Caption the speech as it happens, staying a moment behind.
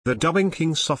The Dubbing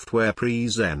King software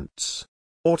presents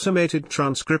Automated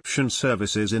Transcription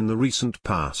Services in the Recent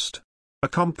Past. A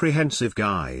comprehensive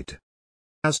guide.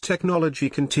 As technology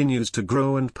continues to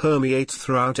grow and permeate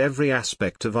throughout every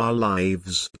aspect of our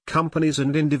lives, companies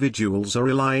and individuals are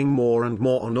relying more and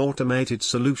more on automated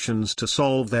solutions to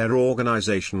solve their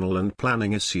organizational and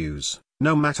planning issues,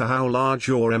 no matter how large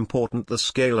or important the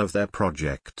scale of their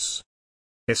projects.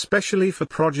 Especially for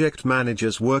project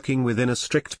managers working within a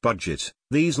strict budget,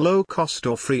 these low-cost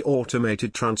or free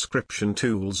automated transcription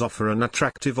tools offer an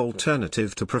attractive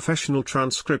alternative to professional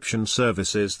transcription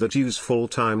services that use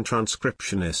full-time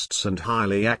transcriptionists and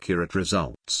highly accurate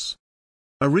results.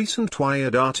 A recent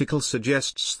Wired article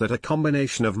suggests that a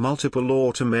combination of multiple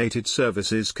automated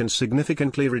services can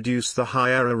significantly reduce the high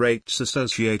error rates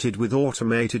associated with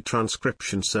automated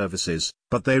transcription services,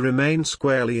 but they remain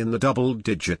squarely in the double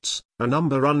digits, a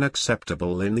number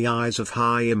unacceptable in the eyes of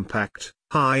high-impact,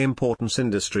 high-importance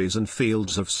industries and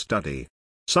fields of study.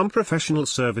 Some professional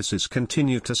services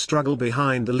continue to struggle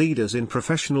behind the leaders in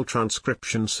professional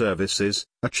transcription services,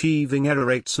 achieving error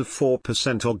rates of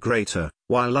 4% or greater,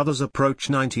 while others approach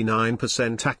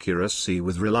 99% accuracy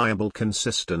with reliable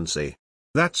consistency.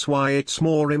 That's why it's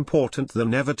more important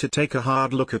than ever to take a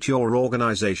hard look at your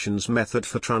organization's method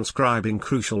for transcribing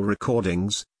crucial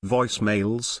recordings,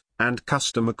 voicemails, and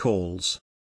customer calls.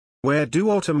 Where do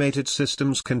automated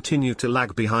systems continue to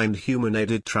lag behind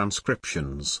human-aided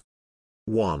transcriptions?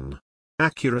 1.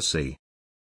 Accuracy.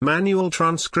 Manual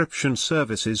transcription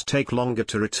services take longer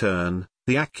to return.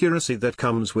 The accuracy that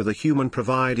comes with a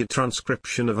human-provided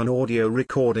transcription of an audio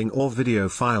recording or video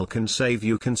file can save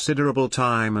you considerable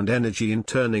time and energy in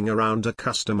turning around a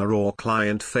customer or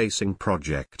client-facing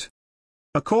project.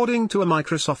 According to a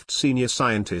Microsoft senior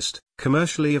scientist,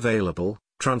 commercially available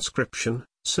transcription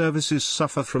services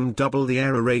suffer from double the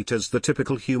error rate as the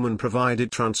typical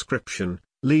human-provided transcription,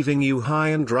 leaving you high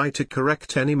and dry to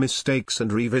correct any mistakes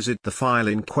and revisit the file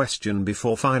in question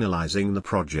before finalizing the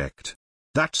project.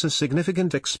 That's a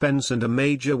significant expense and a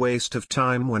major waste of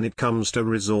time when it comes to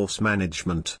resource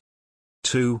management.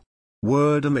 2.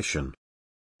 Word omission.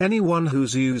 Anyone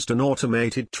who's used an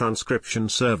automated transcription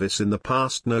service in the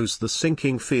past knows the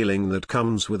sinking feeling that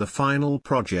comes with a final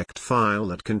project file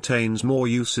that contains more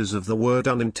uses of the word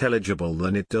unintelligible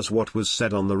than it does what was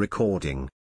said on the recording.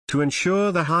 To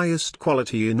ensure the highest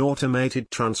quality in automated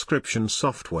transcription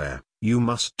software, you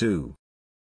must do.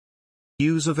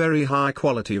 Use a very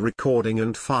high-quality recording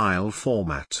and file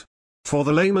format. For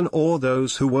the layman or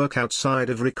those who work outside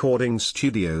of recording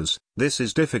studios, this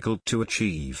is difficult to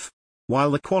achieve.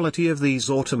 While the quality of these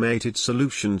automated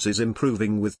solutions is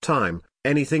improving with time,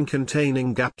 anything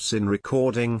containing gaps in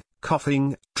recording,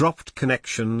 coughing, dropped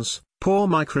connections, poor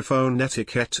microphone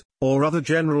etiquette, or other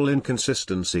general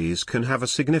inconsistencies can have a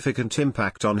significant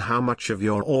impact on how much of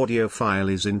your audio file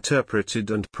is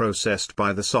interpreted and processed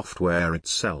by the software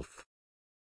itself.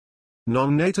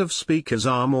 Non-native speakers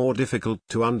are more difficult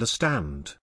to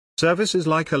understand. Services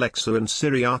like Alexa and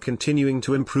Siri are continuing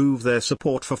to improve their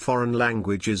support for foreign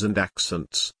languages and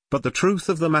accents, but the truth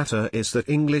of the matter is that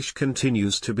English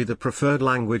continues to be the preferred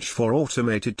language for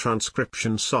automated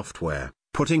transcription software.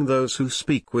 Putting those who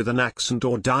speak with an accent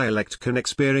or dialect can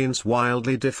experience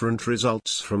wildly different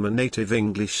results from a native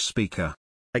English speaker.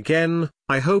 Again,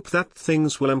 I hope that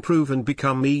things will improve and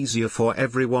become easier for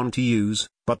everyone to use,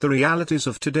 but the realities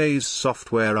of today's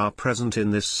software are present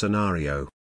in this scenario.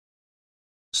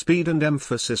 Speed and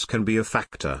emphasis can be a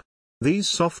factor. These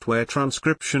software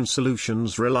transcription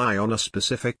solutions rely on a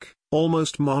specific,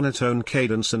 almost monotone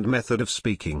cadence and method of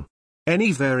speaking.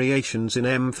 Any variations in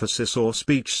emphasis or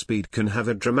speech speed can have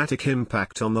a dramatic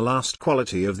impact on the last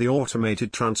quality of the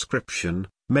automated transcription,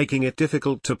 making it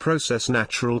difficult to process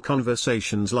natural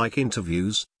conversations like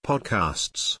interviews,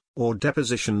 podcasts, or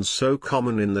depositions so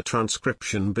common in the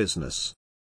transcription business.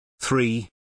 3.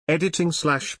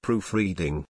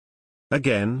 Editing/proofreading.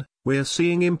 Again, we're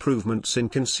seeing improvements in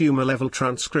consumer-level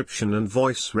transcription and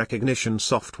voice recognition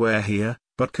software here,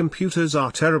 but computers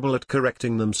are terrible at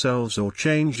correcting themselves or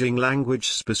changing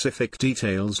language-specific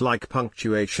details like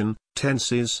punctuation,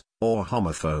 tenses, or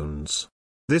homophones.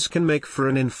 This can make for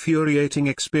an infuriating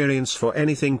experience for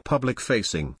anything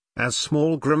public-facing, as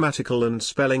small grammatical and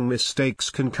spelling mistakes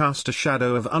can cast a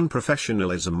shadow of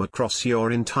unprofessionalism across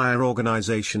your entire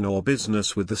organization or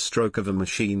business with the stroke of a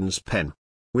machine's pen.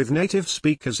 With native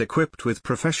speakers equipped with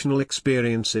professional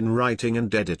experience in writing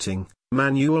and editing,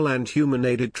 manual and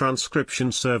human-aided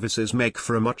transcription services make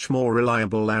for a much more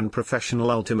reliable and professional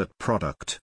ultimate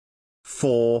product.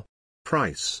 4.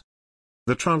 Price.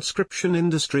 The transcription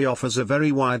industry offers a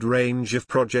very wide range of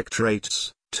project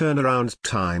rates, turnaround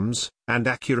times, and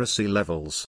accuracy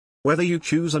levels. Whether you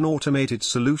choose an automated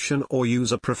solution or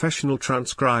use a professional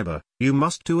transcriber, you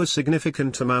must do a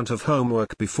significant amount of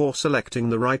homework before selecting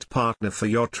the right partner for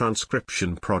your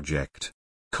transcription project.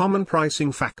 Common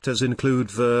pricing factors include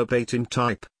verbatim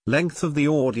type, length of the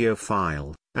audio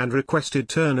file, and requested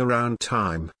turnaround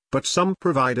time, but some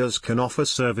providers can offer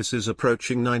services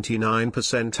approaching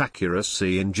 99%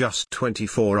 accuracy in just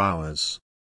 24 hours.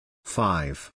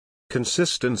 5.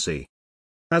 Consistency.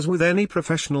 As with any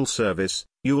professional service,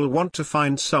 you will want to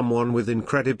find someone with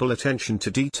incredible attention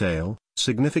to detail,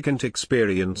 significant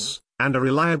experience, and a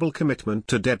reliable commitment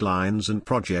to deadlines and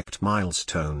project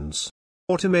milestones.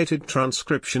 Automated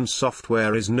transcription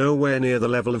software is nowhere near the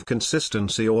level of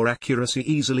consistency or accuracy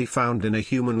easily found in a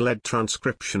human-led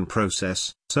transcription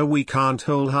process, so we can't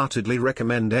wholeheartedly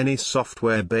recommend any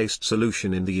software-based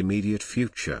solution in the immediate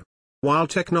future. While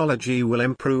technology will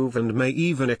improve and may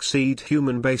even exceed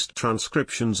human-based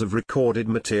transcriptions of recorded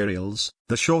materials,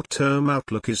 the short-term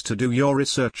outlook is to do your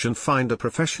research and find a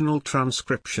professional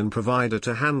transcription provider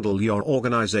to handle your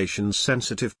organization's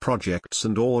sensitive projects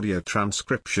and audio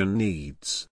transcription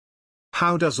needs.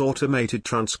 How does automated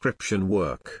transcription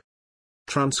work?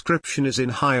 Transcription is in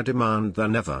higher demand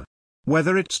than ever.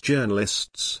 Whether it's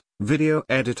journalists, video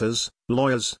editors,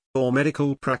 lawyers, or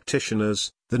medical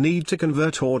practitioners, the need to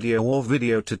convert audio or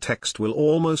video to text will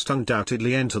almost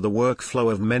undoubtedly enter the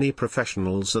workflow of many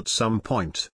professionals at some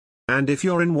point. And if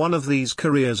you're in one of these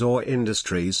careers or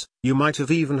industries, you might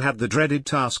have even had the dreaded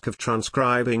task of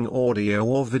transcribing audio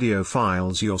or video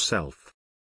files yourself.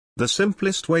 The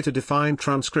simplest way to define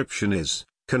transcription is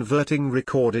converting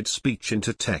recorded speech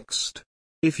into text.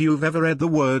 If you've ever read the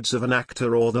words of an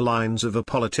actor or the lines of a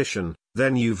politician,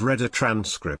 then you've read a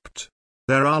transcript.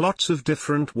 There are lots of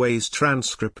different ways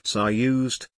transcripts are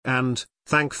used, and,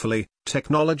 thankfully,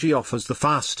 technology offers the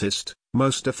fastest,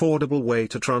 most affordable way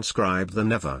to transcribe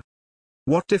than ever.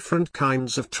 What different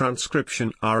kinds of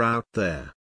transcription are out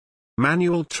there?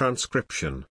 Manual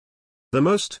transcription. The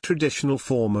most traditional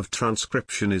form of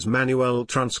transcription is manual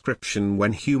transcription,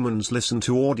 when humans listen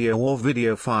to audio or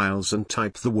video files and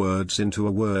type the words into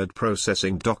a word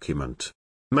processing document.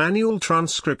 Manual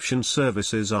transcription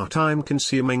services are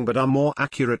time-consuming but are more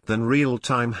accurate than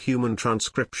real-time human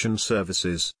transcription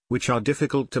services, which are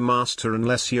difficult to master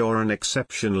unless you're an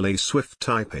exceptionally swift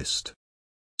typist.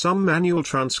 Some manual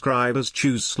transcribers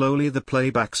choose slowly the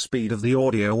playback speed of the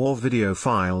audio or video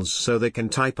files so they can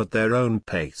type at their own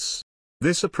pace.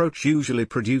 This approach usually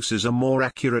produces a more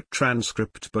accurate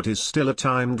transcript but is still a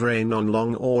time drain on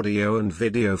long audio and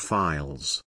video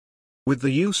files. With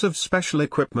the use of special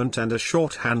equipment and a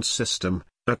shorthand system,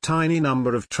 a tiny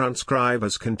number of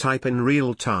transcribers can type in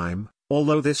real time,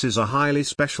 although this is a highly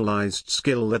specialized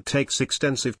skill that takes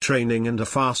extensive training and a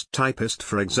fast typist,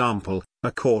 for example,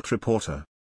 a court reporter.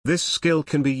 This skill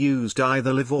can be used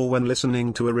either live or when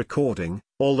listening to a recording,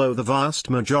 although the vast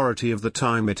majority of the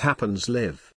time it happens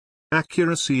live.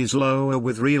 Accuracy is lower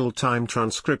with real-time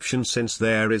transcription since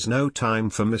there is no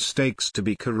time for mistakes to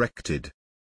be corrected.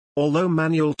 Although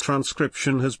manual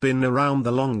transcription has been around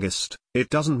the longest, it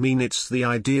doesn't mean it's the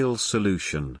ideal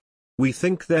solution. We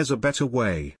think there's a better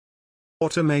way.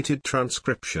 Automated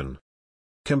transcription.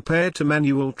 Compared to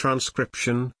manual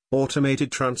transcription,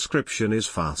 automated transcription is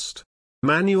fast.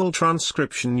 Manual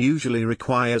transcription usually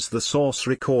requires the source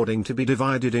recording to be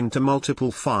divided into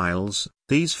multiple files.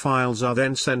 These files are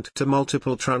then sent to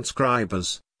multiple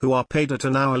transcribers, who are paid at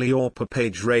an hourly or per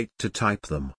page rate to type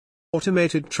them.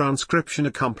 Automated transcription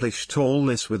accomplished all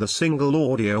this with a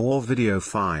single audio or video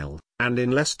file, and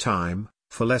in less time,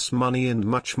 for less money and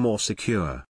much more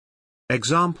secure.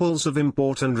 Examples of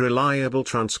important reliable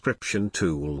transcription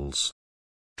tools.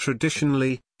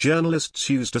 Traditionally, journalists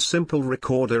used a simple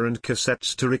recorder and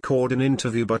cassettes to record an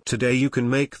interview, but today you can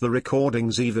make the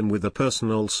recordings even with a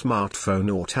personal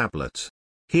smartphone or tablet.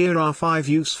 Here are 5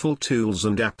 useful tools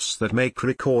and apps that make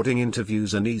recording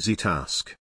interviews an easy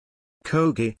task.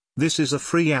 Kogi. This is a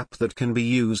free app that can be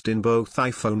used in both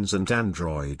iPhones and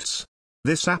Androids.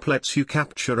 This app lets you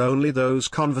capture only those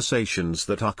conversations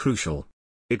that are crucial.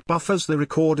 It buffers the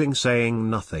recording, saying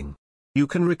nothing. You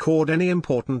can record any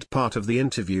important part of the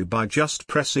interview by just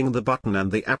pressing the button,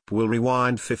 and the app will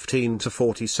rewind 15 to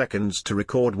 40 seconds to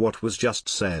record what was just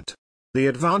said. The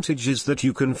advantage is that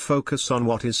you can focus on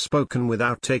what is spoken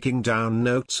without taking down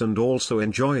notes and also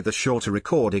enjoy the shorter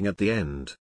recording at the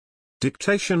end.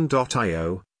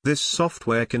 Dictation.io. This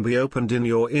software can be opened in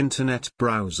your internet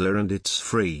browser and it's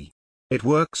free. It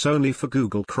works only for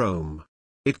Google Chrome.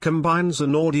 It combines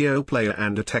an audio player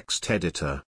and a text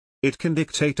editor. It can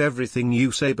dictate everything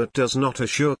you say but does not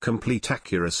assure complete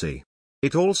accuracy.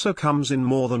 It also comes in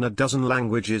more than a dozen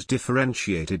languages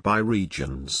differentiated by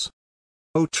regions.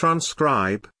 Oh,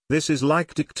 Transcribe, this is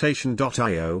like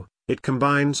dictation.io, it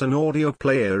combines an audio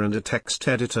player and a text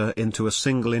editor into a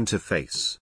single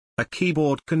interface. A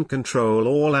keyboard can control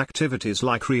all activities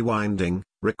like rewinding,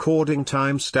 recording,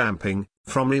 timestamping,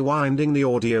 from rewinding the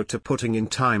audio to putting in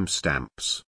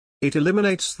timestamps. It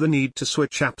eliminates the need to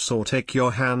switch apps or take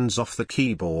your hands off the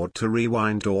keyboard to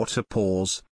rewind or to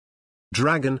pause.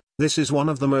 Dragon, this is one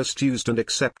of the most used and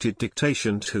accepted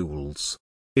dictation tools.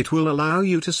 It will allow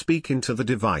you to speak into the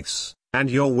device,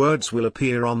 and your words will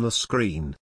appear on the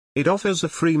screen. It offers a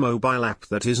free mobile app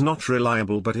that is not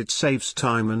reliable, but it saves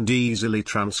time and easily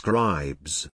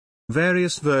transcribes.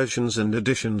 Various versions and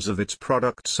editions of its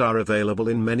products are available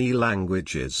in many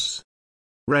languages.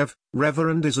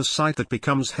 Reverend is a site that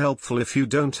becomes helpful if you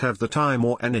don't have the time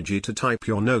or energy to type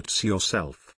your notes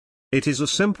yourself. It is a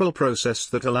simple process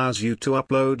that allows you to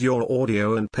upload your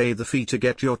audio and pay the fee to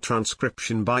get your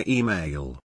transcription by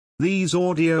email. These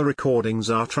audio recordings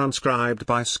are transcribed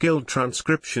by skilled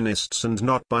transcriptionists and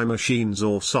not by machines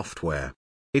or software.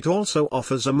 It also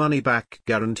offers a money-back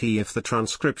guarantee if the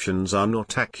transcriptions are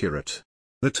not accurate.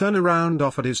 The turnaround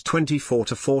offered is 24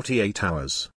 to 48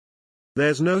 hours.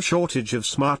 There's no shortage of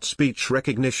smart speech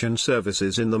recognition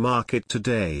services in the market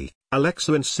today.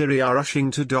 Alexa and Siri are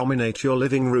rushing to dominate your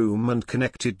living room and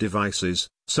connected devices,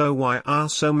 so why are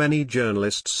so many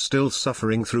journalists still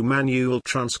suffering through manual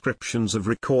transcriptions of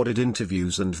recorded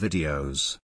interviews and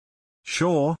videos?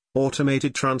 Sure,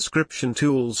 automated transcription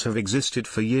tools have existed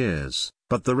for years,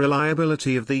 but the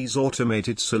reliability of these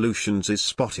automated solutions is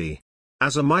spotty.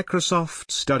 As a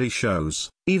Microsoft study shows,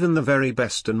 even the very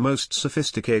best and most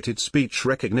sophisticated speech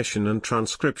recognition and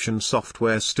transcription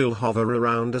software still hover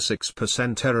around a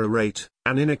 6% error rate,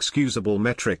 an inexcusable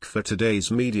metric for today's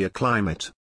media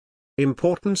climate.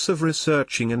 Importance of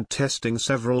researching and testing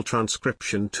several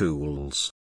transcription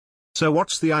tools. So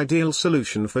what's the ideal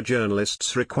solution for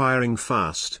journalists requiring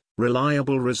fast,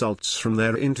 reliable results from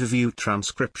their interview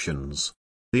transcriptions?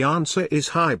 The answer is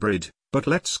hybrid. But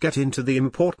let's get into the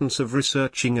importance of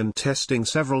researching and testing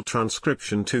several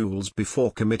transcription tools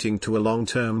before committing to a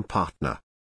long-term partner.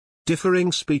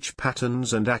 Differing speech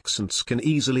patterns and accents can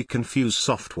easily confuse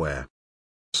software.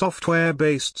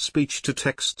 Software-based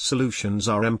speech-to-text solutions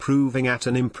are improving at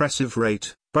an impressive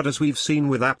rate, but as we've seen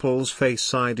with Apple's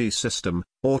Face ID system,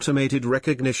 automated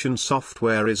recognition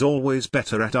software is always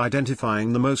better at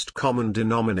identifying the most common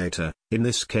denominator, in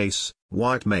this case,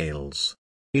 white males.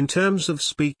 In terms of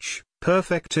speech,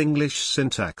 perfect English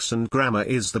syntax and grammar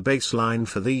is the baseline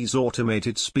for these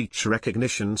automated speech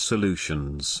recognition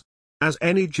solutions. As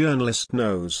any journalist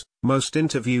knows, most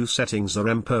interview settings are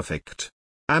imperfect.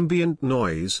 Ambient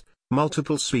noise,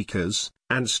 multiple speakers,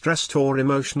 and stressed or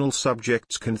emotional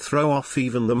subjects can throw off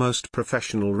even the most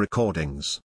professional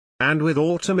recordings. And with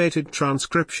automated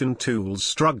transcription tools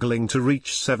struggling to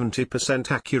reach 70%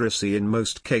 accuracy in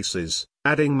most cases,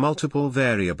 adding multiple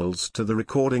variables to the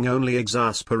recording only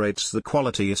exacerbates the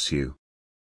quality issue.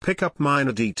 Pick up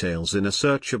minor details in a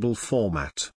searchable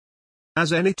format.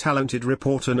 As any talented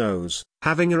reporter knows,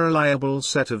 having a reliable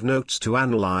set of notes to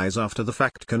analyze after the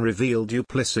fact can reveal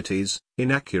duplicities,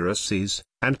 inaccuracies,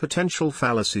 and potential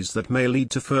fallacies that may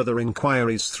lead to further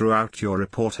inquiries throughout your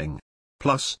reporting.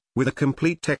 Plus, with a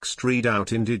complete text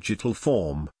readout in digital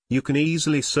form, you can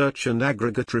easily search and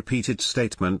aggregate repeated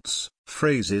statements,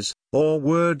 phrases, or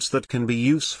words that can be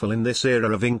useful in this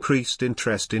era of increased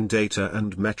interest in data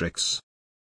and metrics.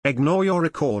 Ignore your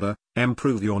recorder,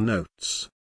 improve your notes.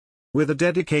 With a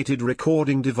dedicated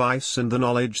recording device and the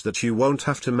knowledge that you won't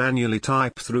have to manually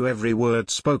type through every word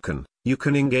spoken, you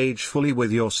can engage fully with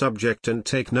your subject and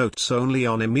take notes only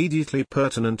on immediately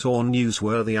pertinent or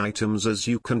newsworthy items as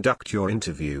you conduct your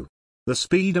interview. The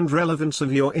speed and relevance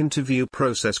of your interview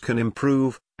process can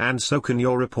improve, and so can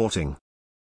your reporting.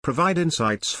 Provide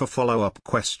insights for follow-up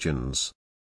questions.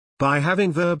 By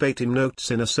having verbatim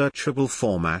notes in a searchable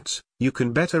format, you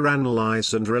can better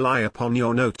analyze and rely upon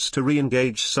your notes to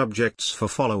re-engage subjects for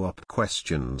follow-up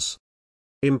questions.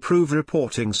 Improve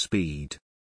reporting speed.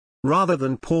 Rather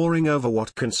than poring over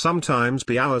what can sometimes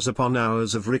be hours upon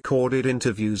hours of recorded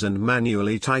interviews and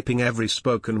manually typing every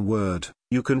spoken word,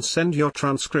 you can send your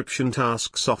transcription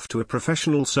tasks off to a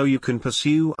professional so you can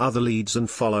pursue other leads and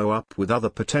follow up with other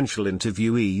potential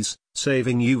interviewees,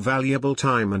 saving you valuable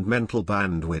time and mental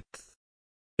bandwidth.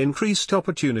 Increased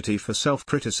opportunity for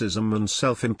self-criticism and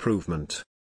self-improvement.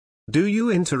 Do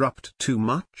you interrupt too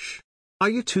much? Are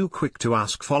you too quick to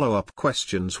ask follow-up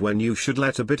questions when you should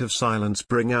let a bit of silence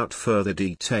bring out further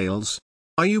details?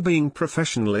 Are you being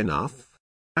professional enough?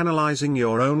 Analyzing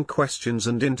your own questions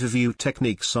and interview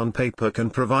techniques on paper can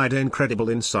provide incredible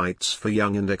insights for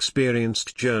young and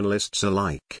experienced journalists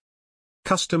alike.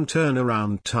 Custom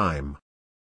turnaround time.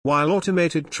 While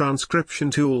automated transcription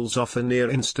tools offer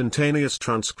near-instantaneous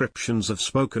transcriptions of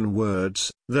spoken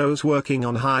words, those working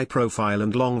on high-profile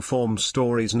and long-form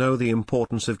stories know the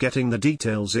importance of getting the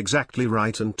details exactly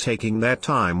right and taking their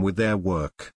time with their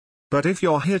work. But if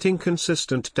you're hitting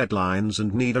consistent deadlines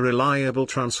and need a reliable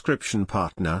transcription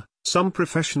partner, some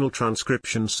professional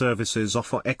transcription services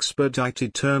offer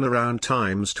expedited turnaround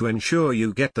times to ensure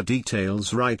you get the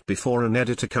details right before an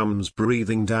editor comes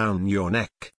breathing down your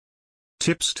neck.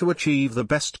 Tips to achieve the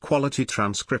best quality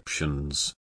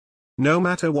transcriptions. No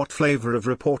matter what flavor of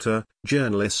reporter,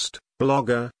 journalist,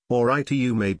 blogger, or writer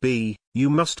you may be,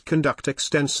 you must conduct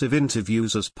extensive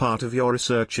interviews as part of your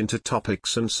research into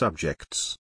topics and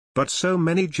subjects. But so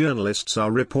many journalists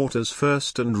are reporters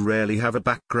first and rarely have a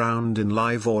background in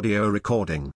live audio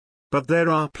recording. But there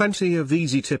are plenty of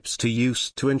easy tips to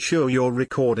use to ensure your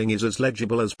recording is as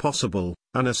legible as possible,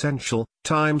 an essential,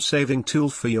 time-saving tool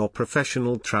for your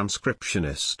professional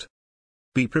transcriptionist.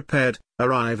 Be prepared,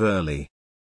 arrive early.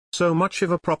 So much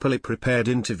of a properly prepared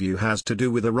interview has to do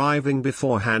with arriving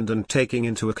beforehand and taking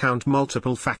into account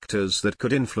multiple factors that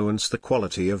could influence the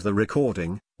quality of the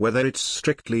recording, whether it's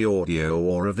strictly audio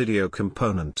or a video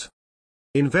component.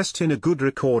 Invest in a good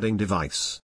recording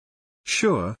device.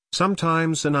 Sure,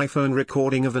 sometimes an iPhone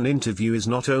recording of an interview is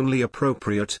not only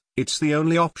appropriate, it's the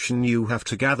only option you have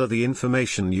to gather the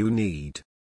information you need.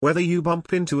 Whether you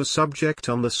bump into a subject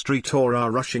on the street or are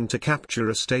rushing to capture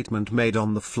a statement made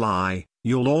on the fly,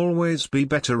 you'll always be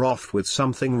better off with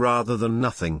something rather than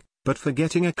nothing. But for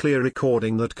getting a clear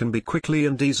recording that can be quickly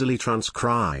and easily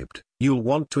transcribed, you'll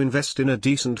want to invest in a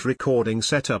decent recording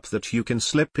setup that you can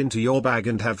slip into your bag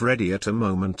and have ready at a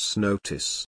moment's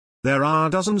notice. There are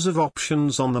dozens of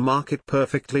options on the market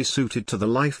perfectly suited to the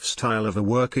lifestyle of a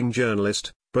working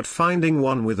journalist, but finding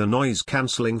one with a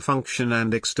noise-cancelling function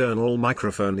and external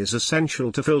microphone is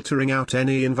essential to filtering out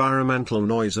any environmental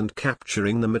noise and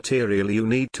capturing the material you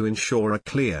need to ensure a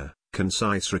clear,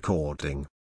 concise recording.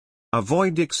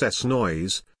 Avoid excess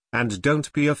noise, and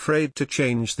don't be afraid to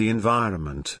change the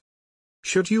environment.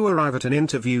 Should you arrive at an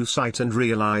interview site and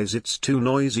realize it's too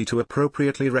noisy to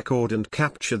appropriately record and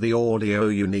capture the audio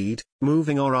you need,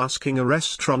 moving or asking a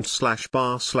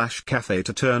restaurant/bar/cafe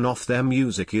to turn off their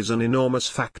music is an enormous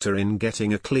factor in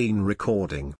getting a clean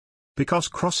recording. Because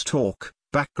crosstalk,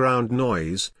 background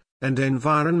noise, and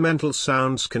environmental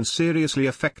sounds can seriously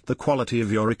affect the quality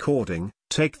of your recording,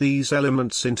 take these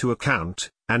elements into account,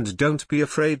 and don't be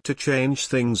afraid to change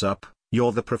things up.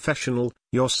 You're the professional,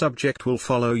 your subject will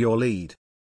follow your lead.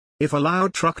 If a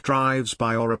loud truck drives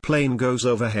by or a plane goes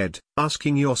overhead,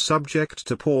 asking your subject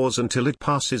to pause until it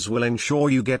passes will ensure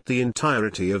you get the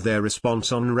entirety of their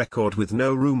response on record with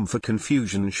no room for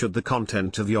confusion should the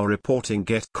content of your reporting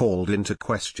get called into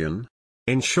question.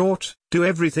 In short, do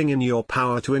everything in your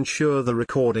power to ensure the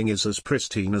recording is as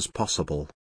pristine as possible.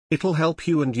 It'll help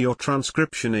you and your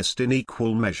transcriptionist in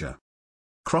equal measure.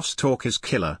 Crosstalk is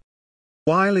killer.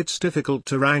 While it's difficult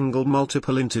to wrangle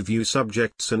multiple interview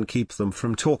subjects and keep them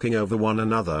from talking over one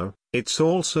another, it's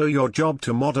also your job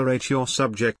to moderate your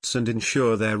subjects and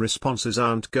ensure their responses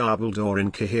aren't garbled or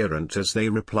incoherent as they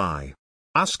reply.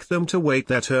 Ask them to wait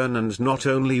their turn, and not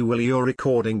only will your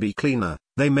recording be cleaner,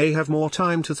 they may have more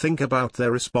time to think about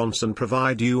their response and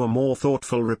provide you a more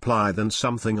thoughtful reply than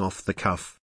something off the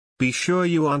cuff. Be sure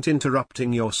you aren't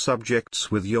interrupting your subjects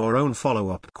with your own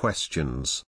follow-up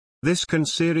questions. This can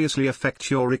seriously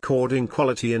affect your recording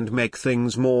quality and make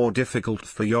things more difficult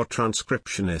for your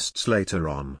transcriptionists later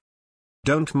on.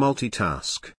 Don't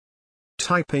multitask.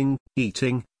 Typing,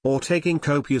 eating, or taking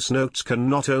copious notes can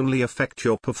not only affect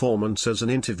your performance as an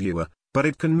interviewer, but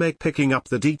it can make picking up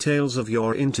the details of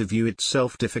your interview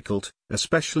itself difficult,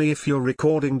 especially if your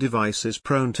recording device is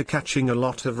prone to catching a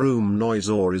lot of room noise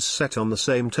or is set on the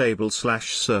same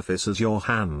table/surface as your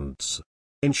hands.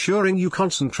 Ensuring you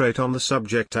concentrate on the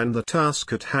subject and the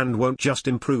task at hand won't just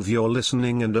improve your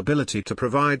listening and ability to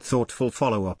provide thoughtful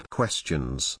follow-up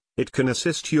questions, it can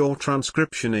assist your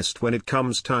transcriptionist when it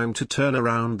comes time to turn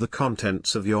around the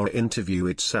contents of your interview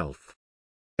itself.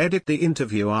 Edit the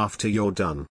interview after you're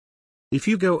done. If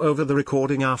you go over the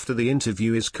recording after the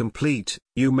interview is complete,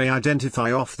 you may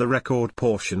identify off-the-record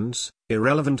portions,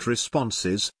 irrelevant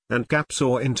responses, and gaps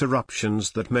or interruptions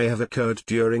that may have occurred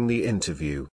during the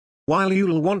interview. While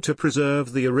you'll want to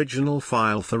preserve the original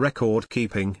file for record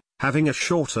keeping, having a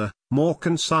shorter, more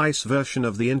concise version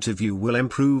of the interview will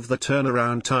improve the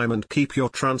turnaround time and keep your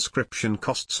transcription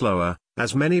costs lower,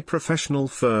 as many professional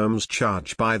firms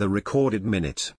charge by the recorded minute.